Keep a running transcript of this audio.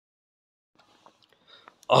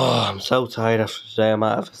Oh, I'm so tired after today. I'm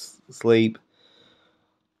out of sleep.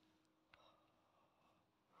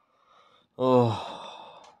 Oh.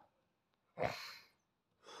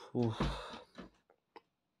 Oof.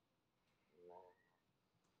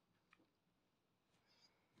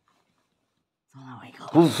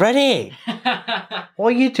 Oh, Freddie! What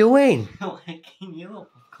are you doing? Waking you up,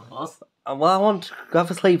 of course. Well, I want to have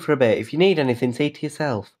a sleep for a bit. If you need anything, say it to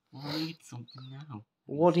yourself. Well, I need something now.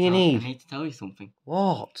 What do you need? I need to tell you something.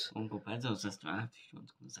 What? Uncle Pedro's just arrived. If you want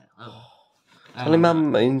to come and say hello. Tell him that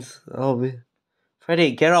means I'll be...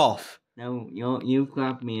 Freddie, get off. No, you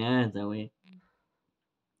grabbed me hair, Zoe.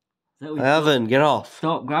 Zoe, I haven't. Get off.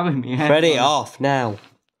 Stop grabbing me hair. Freddie, off now.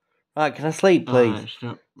 Right, can I sleep, please?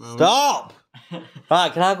 Stop!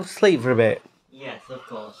 Right, can I go to sleep for a bit? Yes, of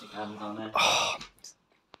course you can, Zona.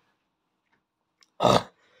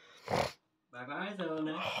 Bye-bye,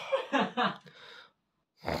 Zona.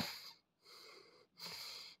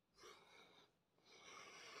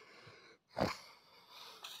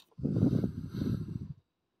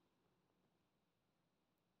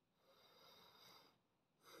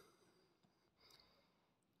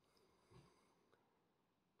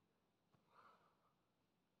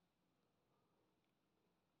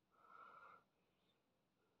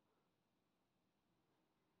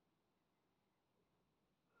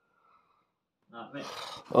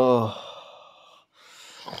 Oh.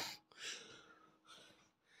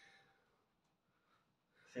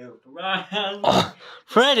 Superman!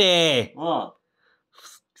 Freddie! What?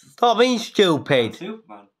 Stop being stupid.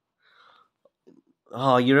 Superman.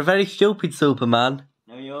 Oh, you're a very stupid Superman.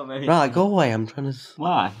 No, you're very Right, go away. I'm trying to...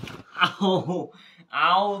 Why? Ow!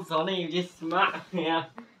 Ow, Sonny, you just smacked me. You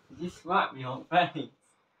just smacked me on the face.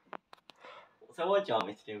 So what do you want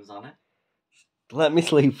me to do, Sonny? Let me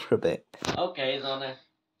sleep for a bit. Okay, Sonny.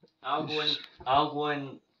 I'll go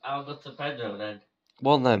to Pedro then.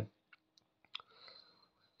 What then?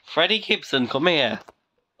 Freddie Gibson, come here.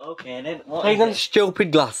 Okay, then what Take is them it?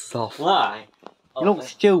 stupid glasses off. Why? You look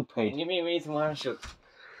stupid. Give me a reason why I should.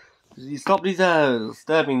 You stop these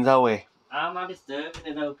disturbing Zoe. I'm not disturbing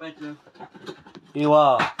it though, Pedro. You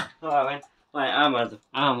are. Alright, wait, how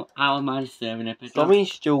am I disturbing it, Pedro? Stop being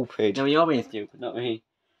stupid. No, you're being stupid, not me.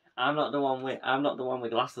 I'm not the one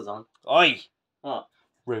with glasses on. Oi! What?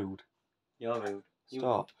 Rude. You're rude.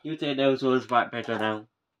 Stop. You take those words back, Pedro, now.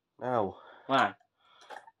 No. Why?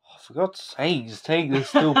 Oh, for God's sake, just take this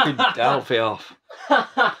stupid outfit off.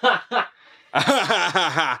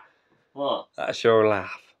 What? That's your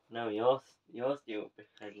laugh. No, you're stupid,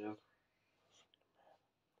 Pedro.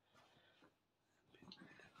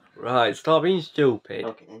 Right, stop being stupid.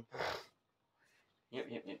 Okay. Yep.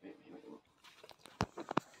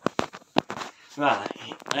 Right,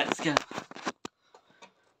 let's go.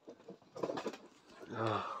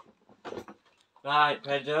 Right,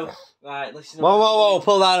 Pedro. Right, listen. Whoa,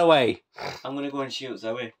 pull that away. I'm gonna go and shoot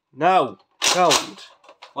Zoe. No, don't.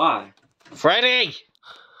 Why? Freddie!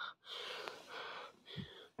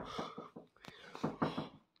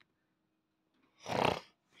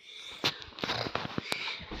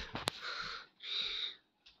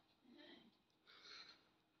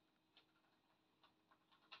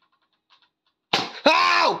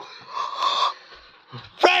 Ow!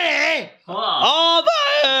 Freddie! What? Oh,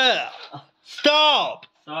 that hurt! Stop!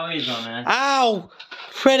 Sorry, Zonner. Ow!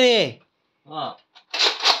 Freddie! What?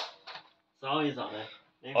 Sorry, Zonner.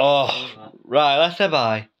 Oh, right, let's say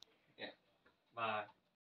bye. Yeah. Bye.